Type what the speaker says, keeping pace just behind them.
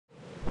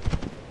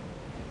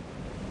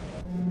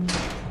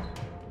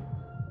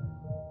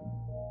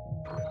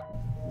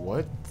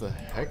What the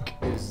heck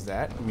is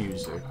that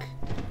music?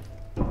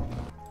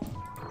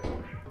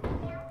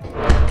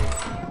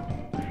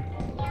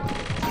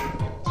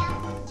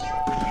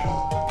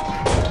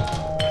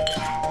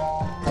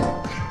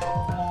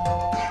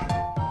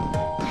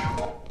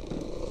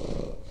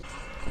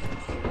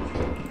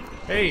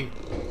 Hey. Wait.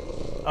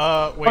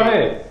 Oh,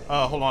 hey.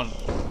 Hold on.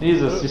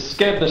 Jesus, you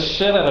scared the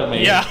shit out of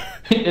me. Yeah.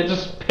 It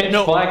just pitch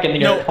black and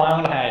your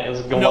clown hat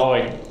is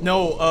glowing.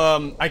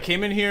 No, I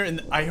came in here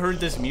and I heard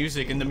this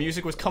music, and the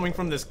music was coming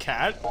from this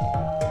cat.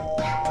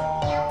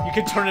 You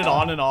can turn it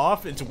on and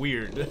off. It's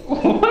weird.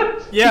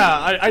 What?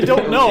 Yeah, I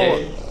don't know.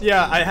 Okay.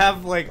 Yeah, I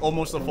have like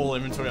almost a full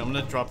inventory. I'm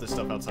gonna drop this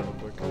stuff outside real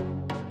quick.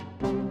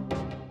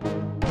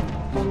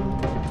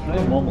 I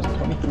am almost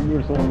 23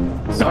 years old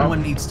now.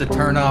 Someone needs to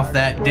turn off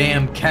that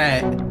damn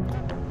cat.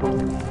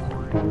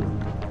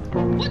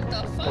 What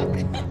the fuck?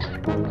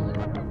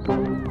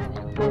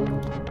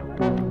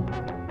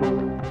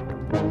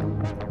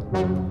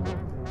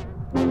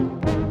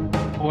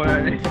 What?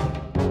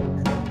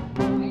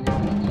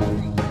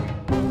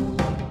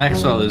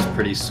 Maxwell is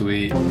pretty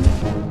sweet.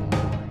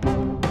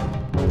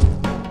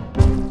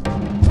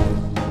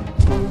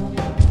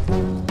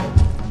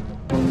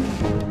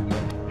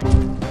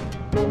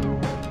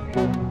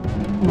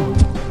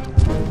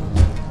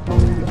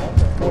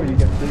 Or you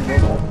get 3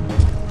 robots.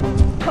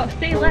 Oh,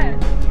 stay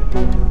left.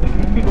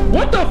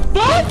 What the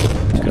fuck?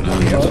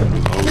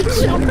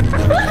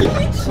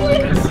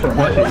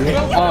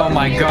 Oh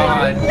my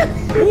god.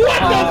 What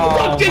the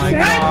fuck just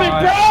happened,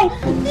 bro?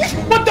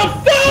 What the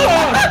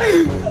fuck?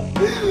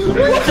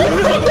 What the fuck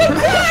was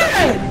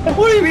that?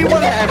 What do you mean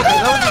what happened?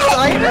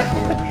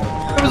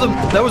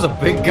 That was a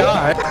big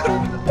guy.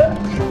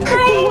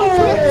 Bro!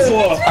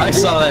 I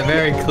saw that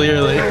very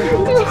clearly.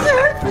 What's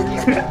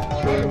happening?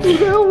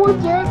 Bro!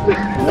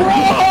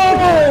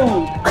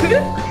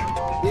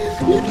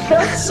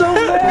 That's so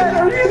bad!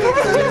 Are you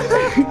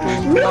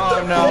Oh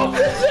no.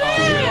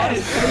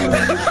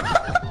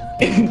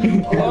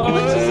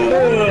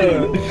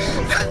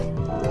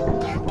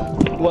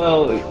 Well,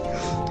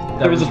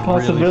 there was a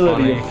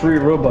possibility really of free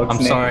Robux.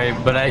 I'm sorry,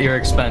 but at your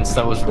expense,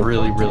 that was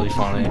really, really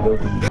funny.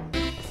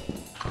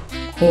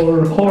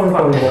 Horror.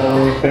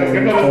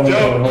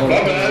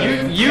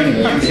 You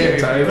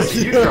Tyrus.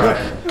 You try.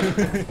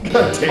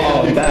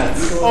 Oh,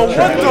 that's. Oh,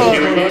 what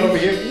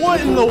the? What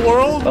in the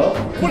world? Oh.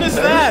 What is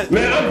that?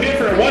 Man, I'm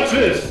different. Watch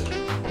this.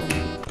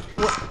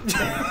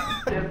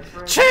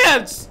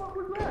 Chance!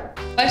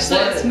 Watch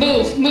this.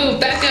 Move,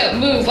 back up,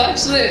 move.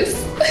 Watch this.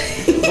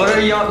 What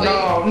are y'all?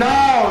 No!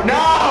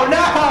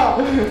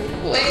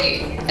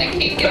 Wait, I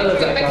can't get up.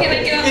 Why can't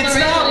I get up? It's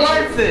not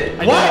worth it.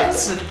 What?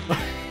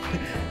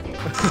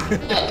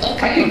 Oh,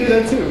 I can do okay.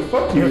 that too.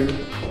 Fuck you.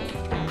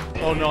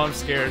 Oh no, I'm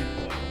scared.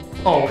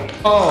 Oh.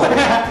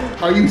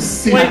 Are you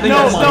serious? Wait,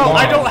 no,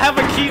 I don't have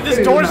a key. This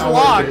door's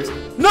locked.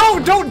 No,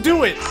 don't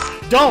do it.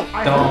 Don't.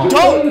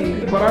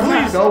 Don't. But I'm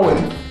not Please.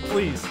 going.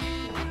 Please.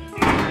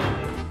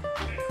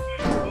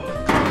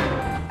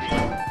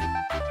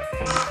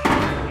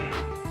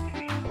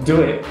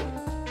 Do it.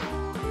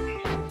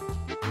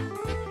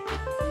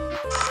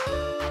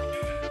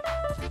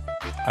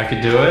 I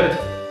could do it.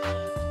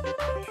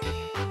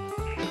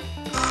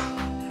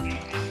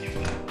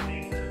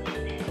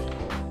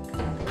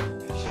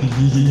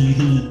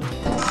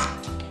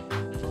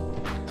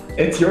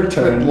 It's your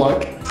turn. Good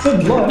luck.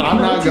 Good luck. I'm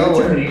not It's your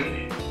going.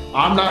 turn.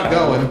 I'm not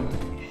going.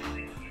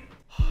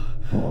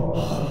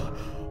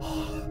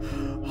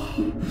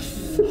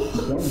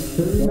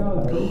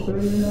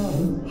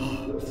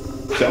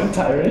 Jump,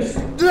 Tyrus.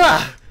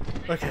 Ah!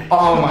 Okay.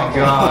 Oh my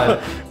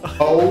god.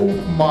 Oh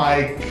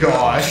my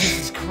gosh.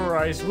 Jesus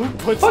Christ. Who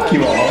puts Fuck that?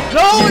 you all.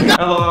 No!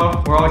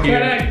 Hello, we're all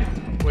here.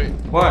 Wait,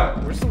 What?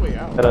 where's the way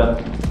out?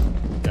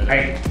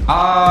 Hey.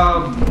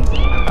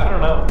 I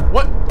don't know.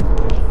 What?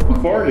 Who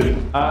farted?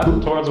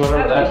 Towards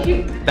whatever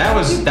that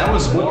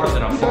was more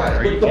than a fart.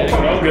 Are you kidding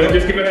Oh, me? good.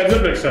 Just give it a heads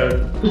up next time.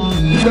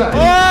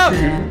 Ah!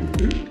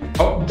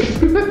 Oh.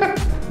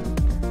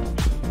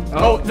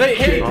 Oh,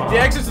 hey, the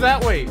exit's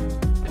that way.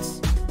 It's...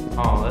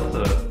 Oh, that's a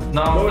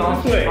no. Go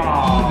this way. Oh.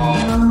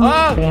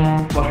 Ah!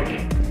 Fuck.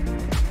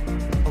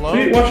 Hello?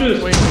 Wait, watch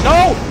this. Wait,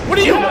 no! What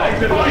are you?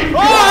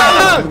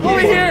 Ah! Over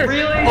here!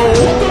 Really? Oh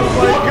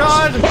my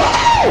god! Oh!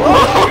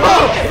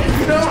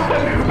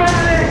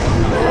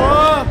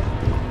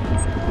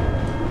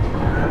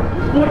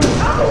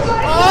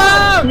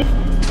 Ah!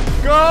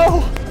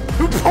 Go!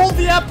 Who pulled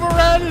the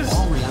apparatus?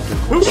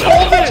 Who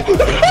pulled it? Who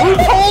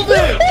pulled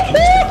it?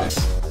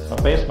 A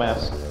face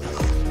mask.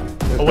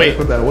 Oh wait,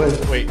 Put that away.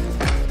 wait.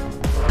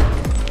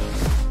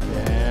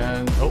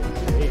 And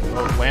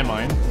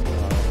landmine.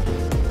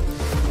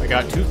 I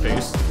got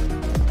toothpaste.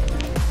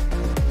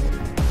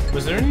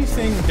 Was there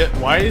anything that?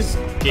 Why is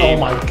Gabe? Oh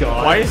my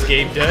god. Why is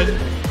Gabe dead?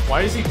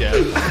 Why is he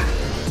dead?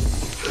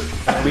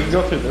 We can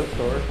go through this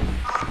door.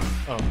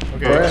 Oh,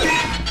 okay.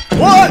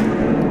 What?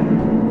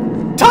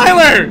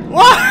 Tyler!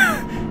 What?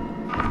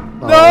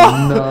 Oh,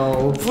 No!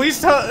 no. Please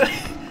tell.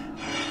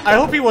 I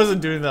hope he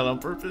wasn't doing that on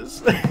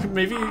purpose.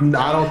 Maybe. No,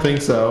 I don't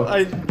think so.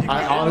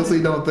 I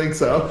honestly don't think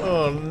so.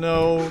 Oh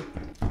no.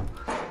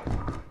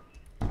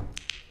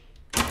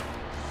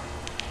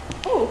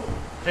 Oh.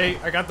 Hey,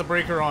 I got the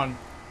breaker on.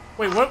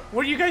 Wait, what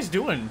are you guys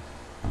doing?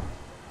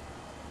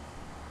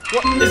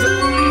 What is it?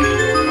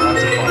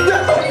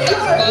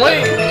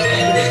 Wait.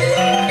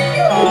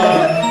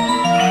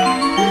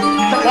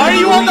 Why are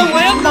you on the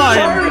landmine?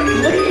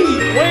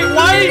 Wait,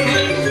 why?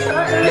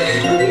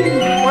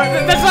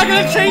 That's not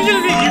gonna change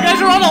anything. You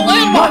guys are on a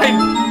landmine.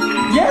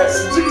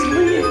 Yes, just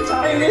leave,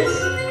 Tyrus.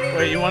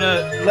 Wait, you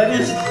wanna? Let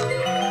us.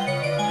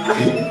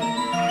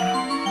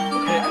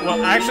 Okay,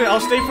 well, actually, I'll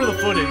stay for the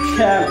footage.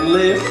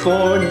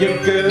 California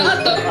girl.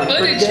 Not the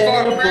footage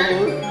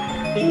part.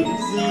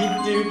 Easy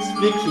dudes,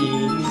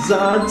 bikinis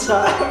on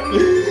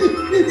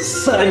top.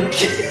 Sun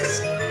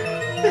kiss.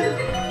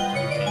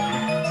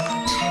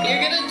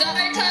 You're gonna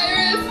die,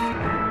 Tyrus.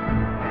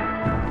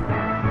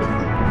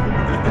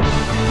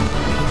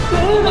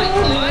 Oh my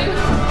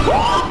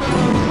god.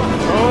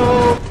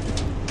 Oh.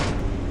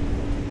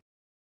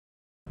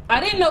 I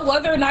didn't know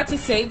whether or not to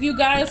save you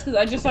guys because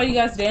I just saw you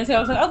guys dancing. I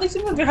was like, oh, these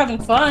people are having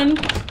fun.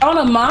 I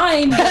don't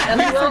mind.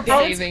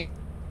 Saving.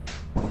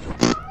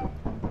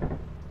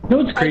 You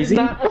know what's crazy?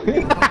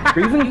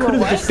 Raven could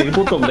have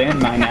disabled the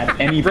landmine at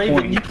any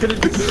point. You could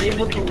have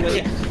disabled the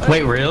landmine.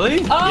 Wait,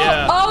 really? Oh,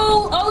 Yeah.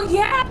 oh,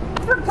 yeah.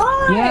 I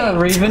forgot. Yeah,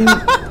 Raven.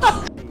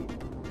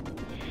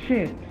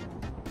 Shit.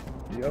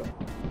 Yep.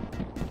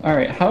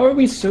 Alright, how are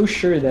we so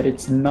sure that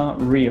it's not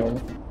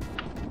real?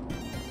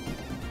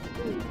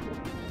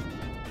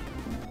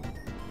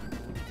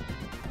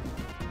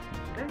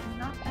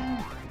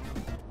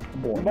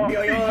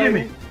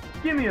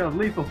 Give me a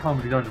lethal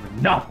comedy dungeon with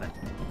nothing.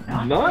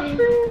 Nothing?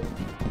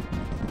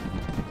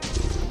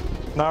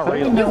 Not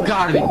really. You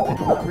gotta be.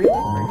 Not really?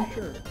 Are you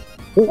sure?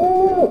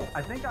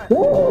 I think I.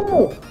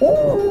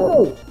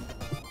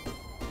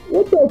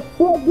 What the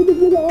fuck?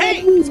 Hey,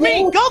 it's me,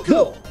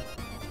 Goku!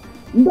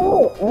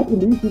 No!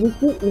 AtTheDisco,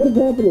 what is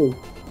happening?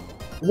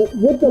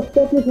 What the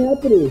fuck is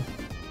happening?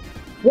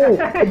 Wait,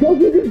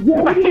 Goku just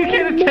Why are you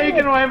getting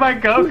taken away by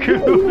Goku?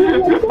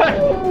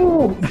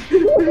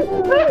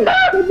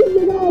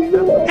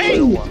 Hey,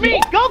 it's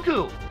me,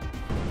 Goku!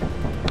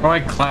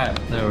 Alright, clap.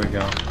 There we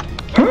go.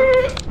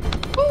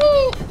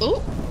 Ooh.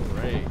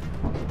 Great.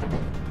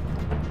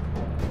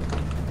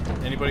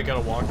 Anybody got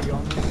a walkie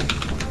on them?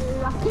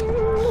 Hey,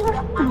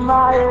 Oh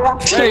my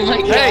hey, God.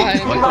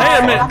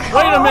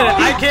 wait a minute,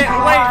 I can't,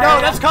 wait,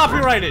 no, that's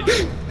copyrighted.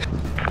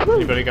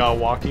 Anybody got a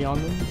walkie on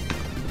them?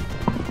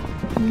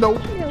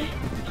 Nope.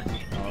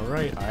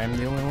 Alright, I am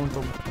the only one with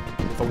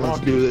the Let's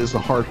walkie. do this the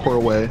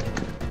hardcore way.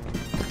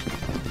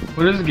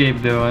 What is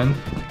Gabe doing?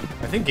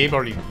 I think Gabe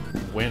already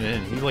went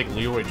in. He like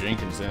Leroy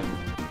Jenkins in.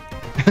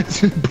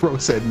 Bro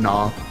said,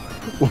 nah.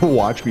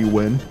 Watch me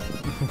win.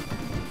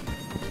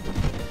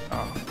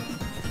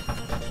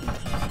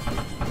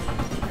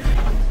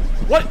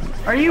 What?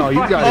 Are you Oh, you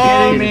fucking gotta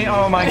kidding be me?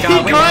 Oh my He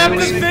god. grabbed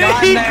the thing!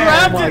 He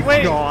grabbed it!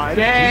 Wait!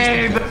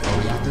 Gabe!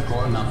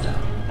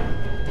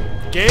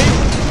 Gabe?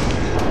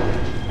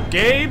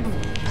 Gabe?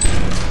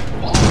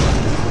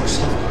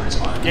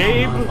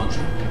 Gabe?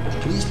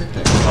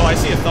 Oh, I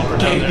see a thumper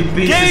down there.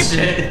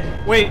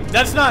 Gabe! Wait,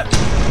 that's not...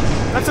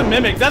 That's a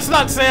mimic. That's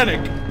not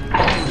Sanic.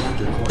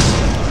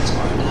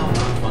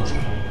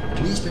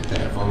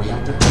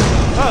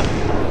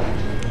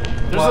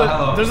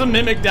 There's a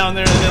mimic down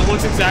there and it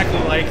looks exactly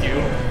like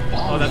you.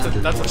 Oh, that's a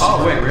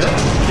Oh, wait, really?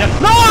 Yeah.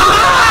 No!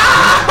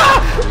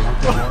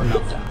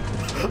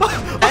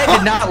 That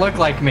did not look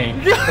like me.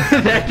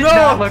 That did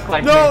not look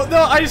like me.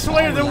 No, I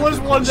swear there was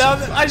one down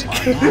there.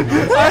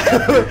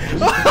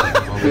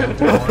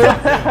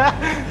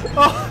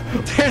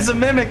 There's a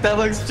mimic that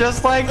looks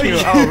just like you.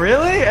 Oh,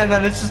 really? And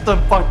then it's just a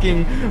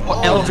fucking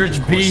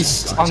eldritch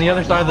beast on the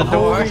other side of the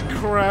door. Holy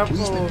crap.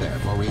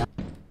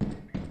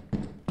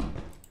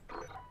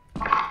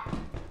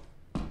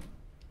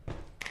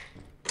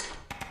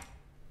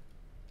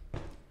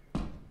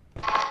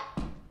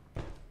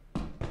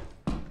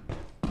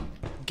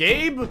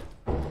 Gabe?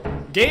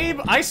 Gabe,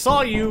 I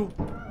saw you.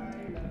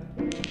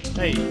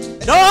 Hey.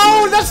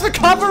 No, that's the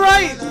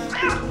copyright!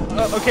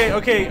 Okay,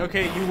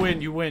 you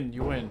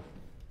win.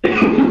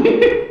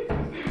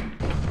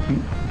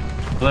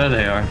 There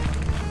they are.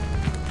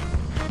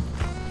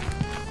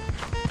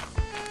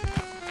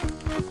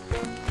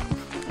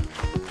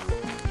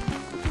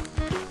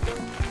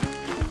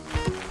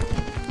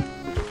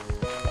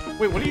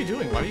 Wait, what are you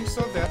doing? Why do you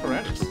still have the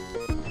apparatus?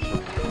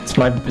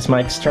 It's my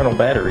external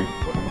battery.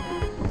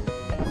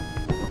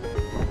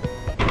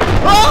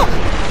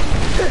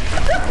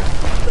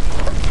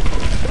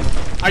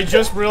 I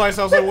just realized,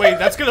 I was like, wait,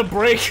 that's gonna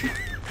break.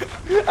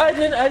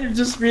 I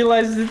just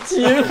realized it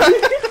too.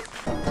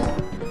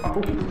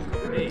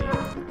 Hey, you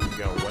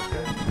got a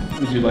weapon?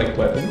 Would you like a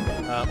weapon?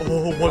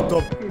 Oh, what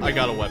the? I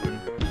got a weapon.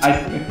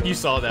 You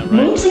saw that,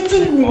 right?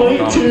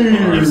 My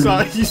turn. You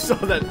saw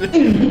that.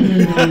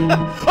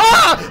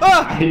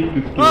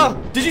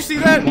 Did you see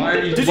that?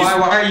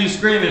 Why are you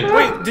screaming?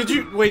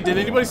 Wait, did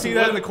anybody see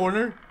that in the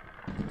corner?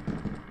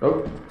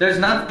 Oh, There's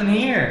nothing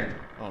here.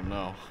 Oh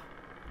no.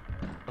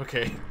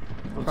 Okay.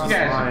 You guys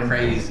are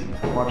crazy.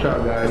 watch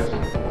out, guys.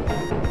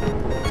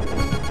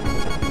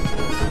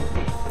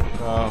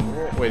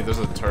 Wait, there's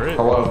a turret?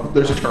 Hello,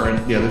 there's a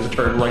turret. Yeah, there's a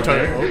turret right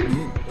there.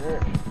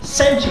 Oh,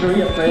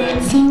 Century of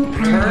friends.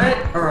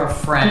 Turret or a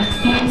friend?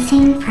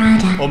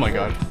 oh my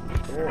god.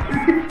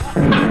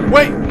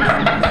 Wait!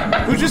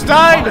 Who just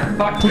died?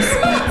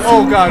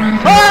 Oh god.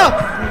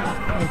 Ah!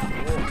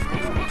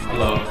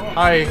 Hello.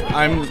 Hi,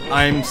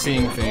 I'm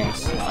seeing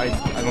things. I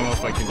don't know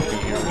if I can be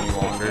here any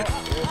longer.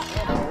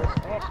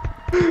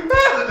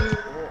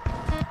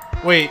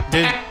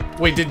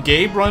 Wait, did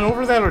Gabe run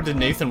over that or did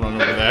Nathan run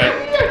over that?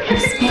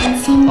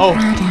 Oh.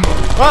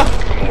 Ah!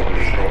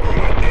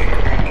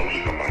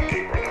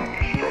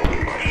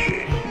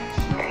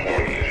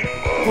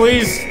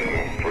 Please.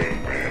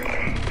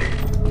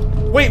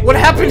 Wait, what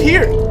happened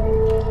here?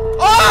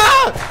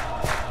 Ah!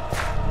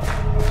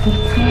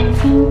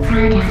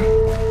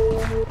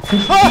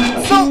 Ah!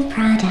 No!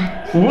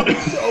 What?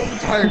 Oh,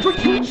 Tyrus, what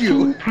killed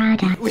you?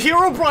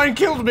 Hero Brian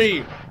killed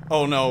me!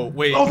 Oh no,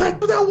 wait. Oh,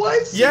 that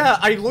was? Yeah,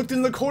 I looked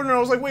in the corner and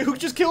I was like, wait, who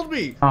just killed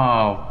me?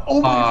 Oh.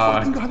 Oh my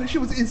fucking god, that shit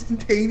was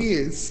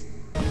instantaneous.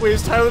 Wait,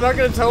 is Tyler not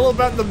gonna tell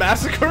about the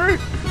massacre?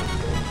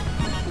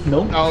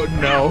 Nope. Oh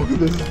no,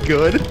 this is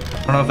good.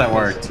 I don't know if that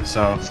worked,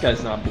 so. This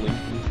guy's not believing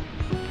me.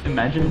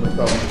 Imagine.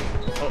 No!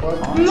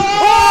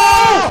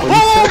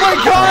 Oh my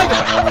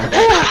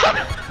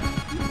god!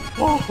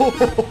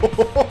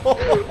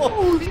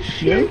 Holy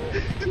shit.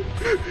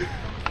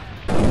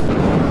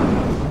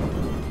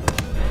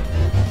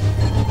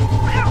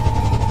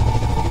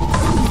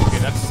 Okay,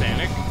 that's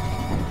Sanic.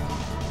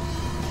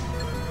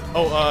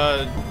 Oh,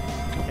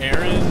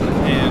 Aaron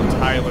and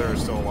Tyler are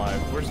still alive.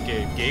 Where's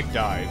Gabe? Gabe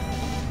died.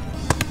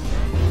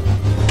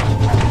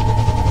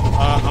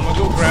 I'm gonna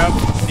go grab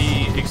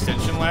the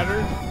extension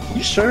ladder.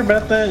 You sure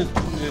about that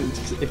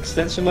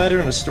extension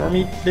ladder on a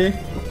stormy day?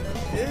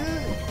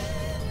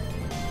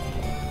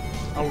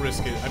 I'll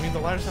risk it. I mean, the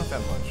ladder's not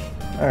that much.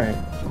 Alright.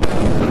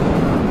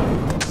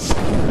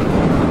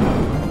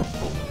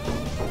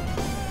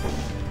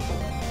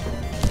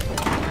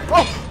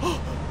 Oh!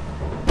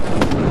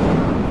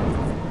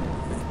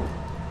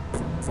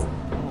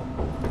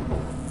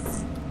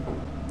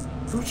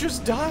 Who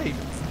just died?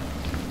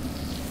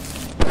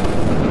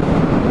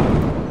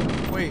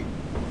 Wait.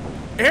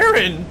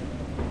 Aaron!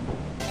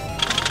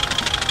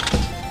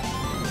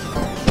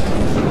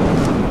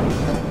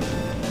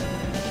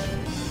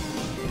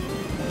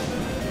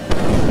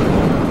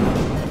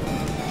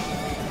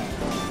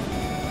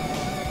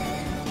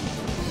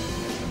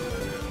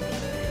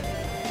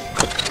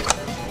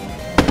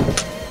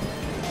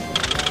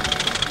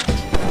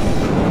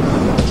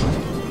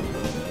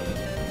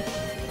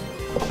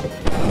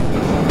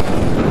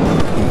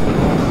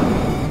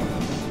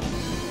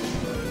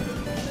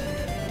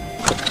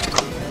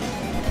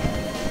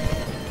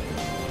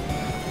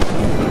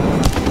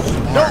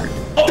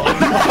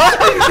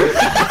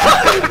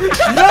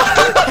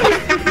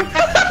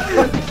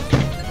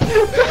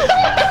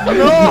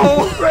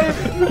 No!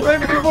 Right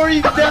before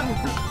you die.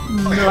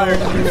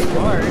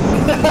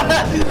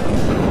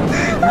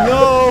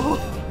 No!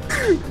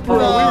 Bro,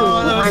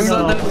 that was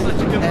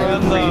such a good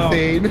run, though.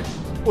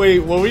 everything. Wait,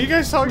 what were you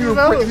guys talking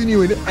about? Praising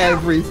you in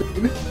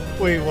everything.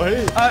 Wait,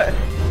 what?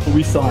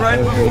 We saw Right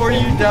before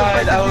you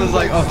died, I was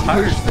like, oh,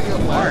 Tyrus is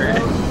smart.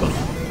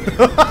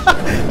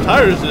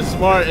 Tyrus is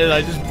smart and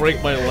I just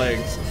break my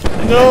legs.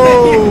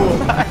 No!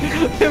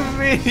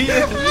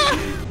 Immediately.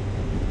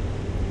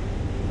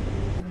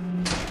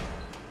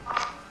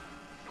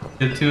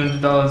 Did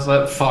 $200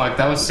 left. Fuck,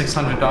 that was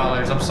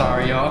 $600. I'm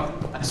sorry, y'all.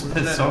 I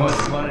spent so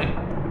much money.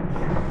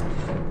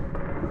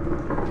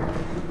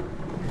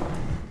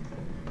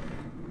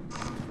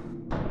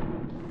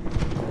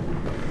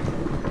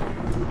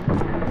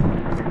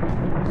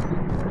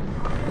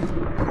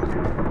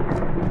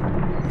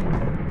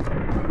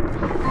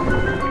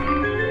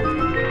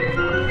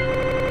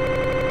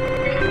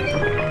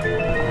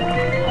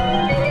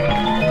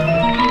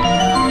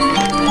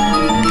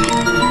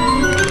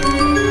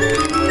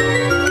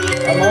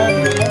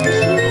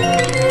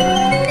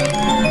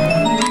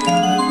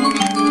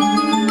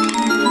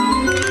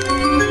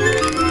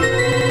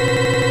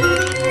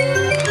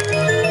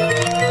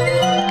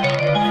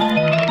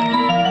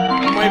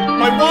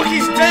 My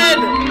walkie's dead!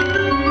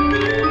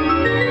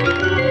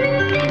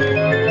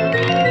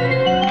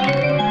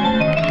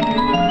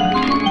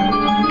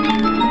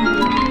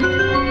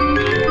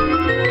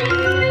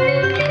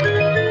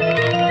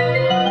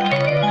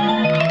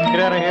 Get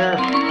out of here.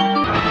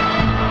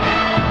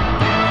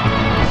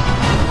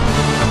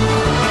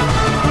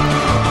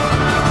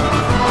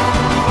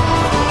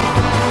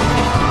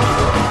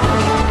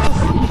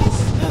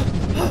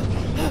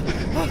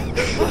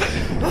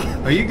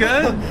 Are you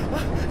good?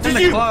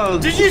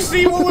 Did you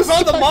see what was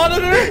on the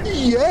monitor?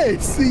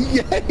 Yes,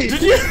 yes.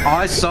 Did you? Oh,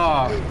 I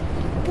saw.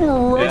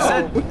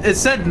 It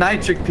said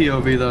Nitric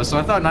POV though, so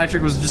I thought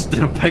Nitric was just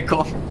in a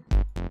pickle.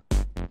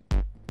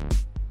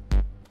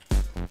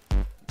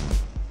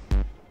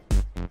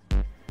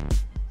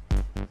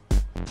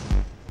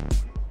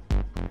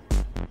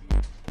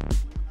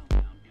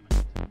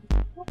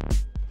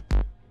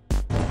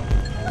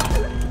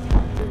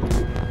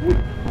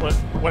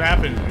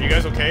 Are you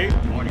guys okay?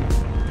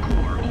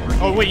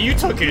 Oh wait, you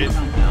took it.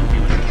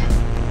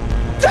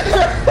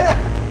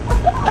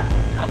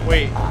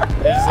 Wait,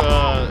 is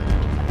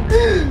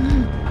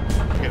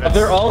okay,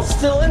 They're all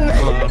still in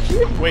there.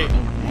 Wait.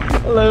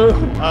 Hello.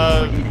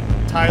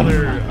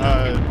 Tyler,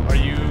 are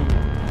you?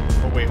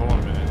 Oh wait, hold on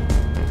a minute.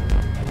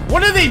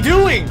 What are they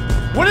doing?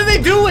 What are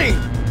they doing?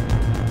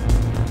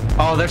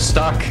 Oh, they're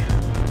stuck.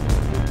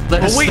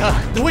 They're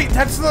stuck. Wait,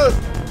 that's the.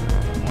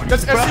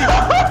 That's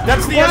SCP.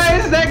 That's the. Why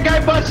is that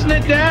guy busting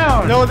it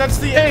down? No, that's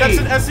the. That's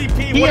an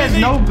SCP. He has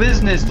no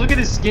business. Look at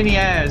his skinny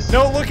ass.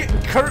 No, look at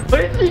Kurt.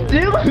 What is he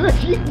doing?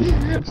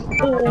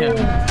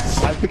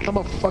 I've become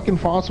a fucking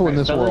fossil in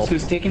this world.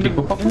 Who's taking the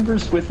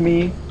universe with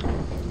me?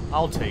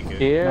 I'll take it.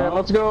 Yeah,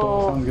 let's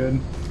go. Sounds good.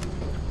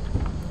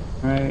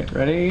 Alright,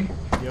 ready?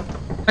 Yep.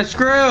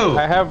 Screw!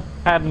 I have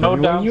had no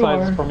Everyone you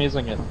downsides are. from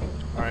using it.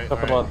 Alright,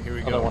 Except for here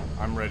we the other go. one.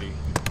 I'm ready.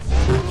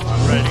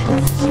 I'm ready.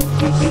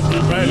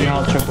 I'm ready.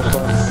 Now triple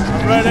plus.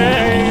 I'm ready.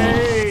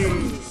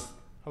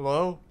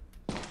 Hello?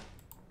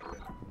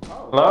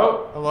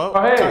 Hello? Hello?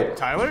 Oh, hey.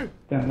 Tyler?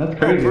 Damn, that's Oh,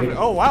 crazy. perfect.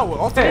 Oh wow,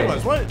 all three of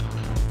us. What?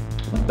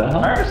 What the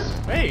hell? Tyrus?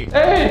 Hey!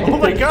 Hey! Oh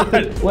my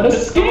god! What a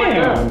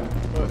scam!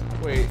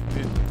 Wait,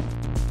 dude.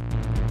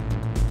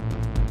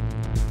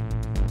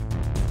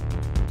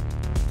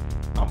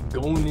 I'm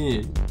going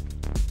in.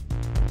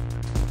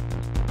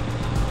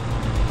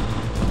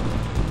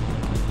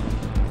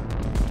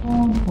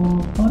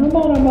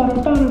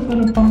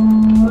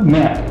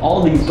 Man,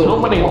 all these So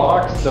many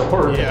locked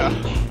doors. Yeah.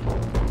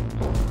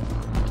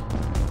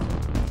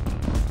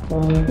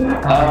 Okay.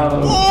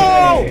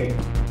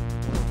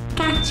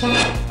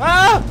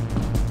 Ah!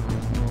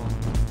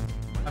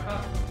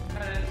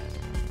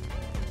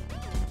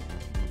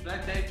 Should I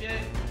take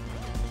it?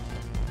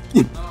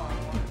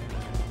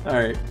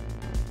 Alright.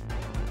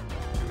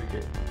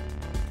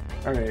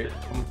 Alright.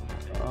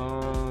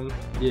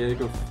 Yeah,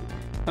 go.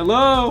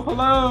 Hello?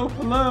 Hello?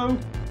 Hello?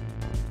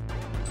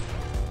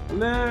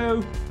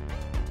 Hello?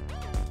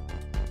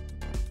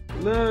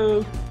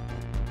 Hello?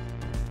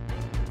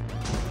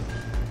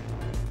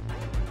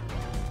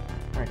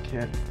 Alright,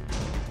 kid.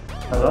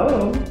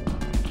 Hello?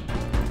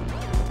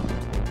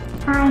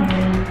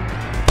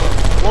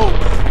 Whoa!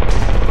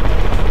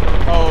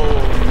 Oh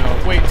no.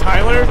 Wait,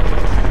 Tyler?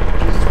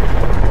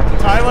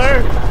 Tyler?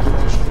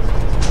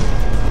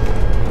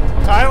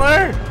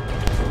 Tyler?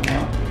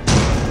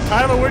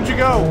 Tyler, where'd you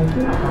go?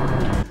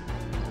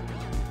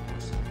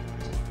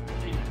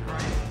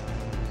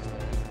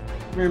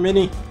 Come here,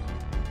 Minnie.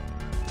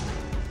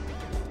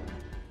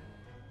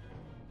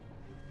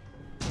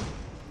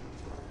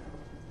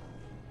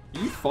 Are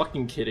you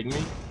fucking kidding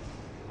me?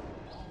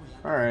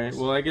 Alright,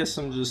 well I guess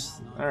I'm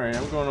just... Alright,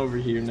 I'm going over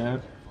here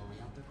now.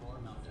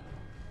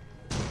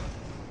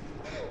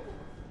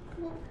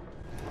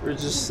 We're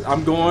just...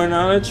 I'm going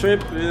on a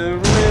trip in a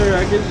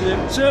rocket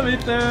ship. Show me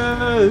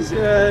those,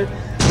 yeah.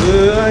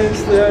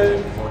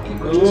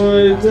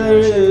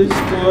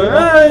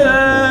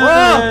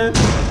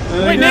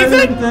 Wait,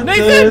 Nathan!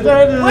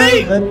 Nathan!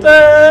 Wait! Nathan,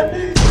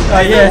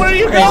 where are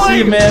you I going? see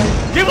you, man.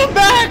 Give him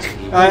back! Give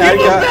him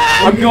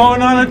back! I'm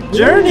going on a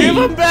journey! Give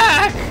him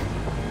back!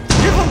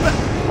 Give him back!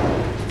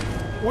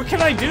 What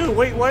can I do?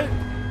 Wait, what?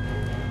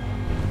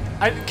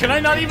 Can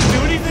I not even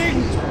do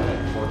anything?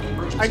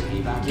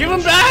 Give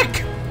him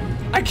back!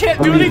 I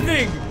can't do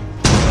anything!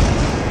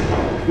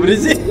 What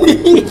is it?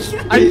 It's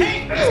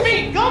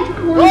me! Go!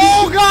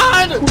 Oh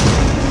god!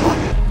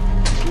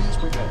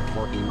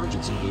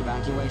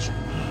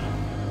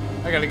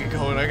 I gotta get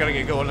going, I gotta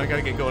get going, I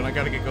gotta get going, I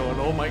gotta get going.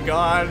 Oh my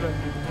god.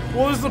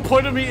 What was the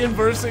point of me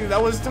inversing?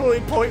 That was totally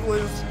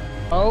pointless.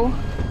 Oh?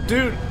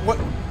 Dude, what?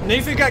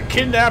 Nathan got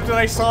kidnapped and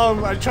I saw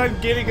him. I tried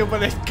getting him,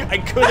 but I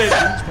couldn't.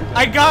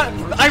 I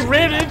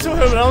ran into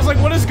him and I was like,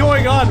 what is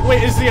going on?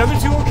 Wait, is the other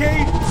two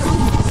okay?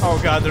 Oh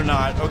god, they're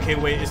not. Okay,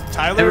 wait, is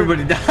Tyler?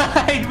 Everybody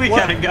died. We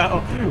gotta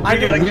go.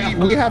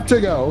 We have to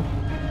go.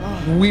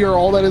 We are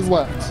all that is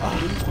left.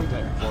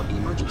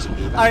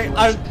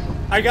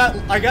 I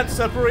got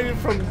separated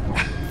from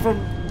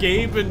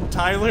Gabe and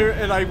Tyler,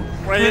 and I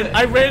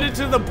ran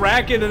into the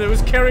bracket and it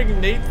was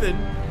carrying Nathan.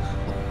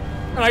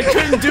 And I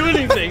couldn't do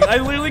anything. I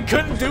literally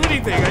couldn't do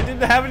anything. I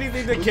didn't have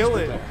anything to kill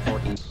it.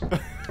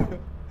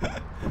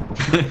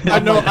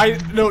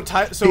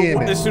 So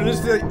as soon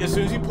as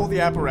you pull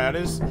the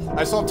apparatus,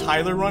 I saw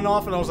Tyler run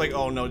off, and I was like,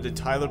 "Oh no, did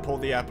Tyler pull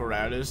the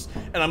apparatus?"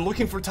 And I'm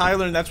looking for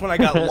Tyler, and that's when I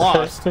got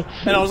lost.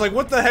 And I was like,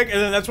 "What the heck?" And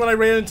then that's when I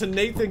ran into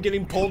Nathan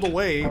getting pulled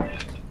away. I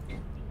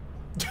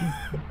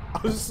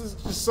was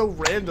just so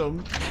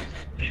random.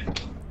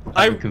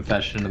 I have a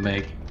confession to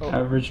make.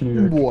 Average New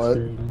York. What?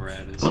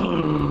 Apparatus.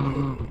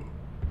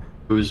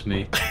 It was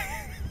me.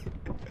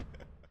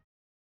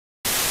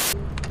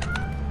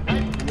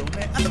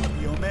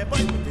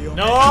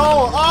 No!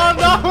 Oh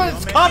no!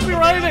 It's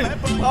copyrighted!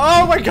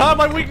 Oh my god,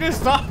 my weakness!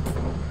 Stop!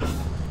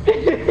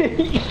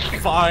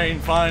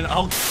 Fine,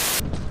 I'll...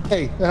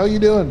 Hey, how you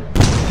doing?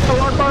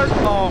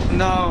 Oh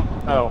no!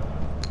 Oh.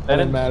 That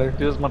didn't matter.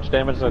 do as much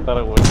damage as I thought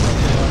it would.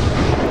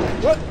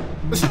 What?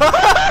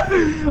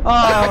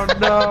 Oh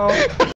no!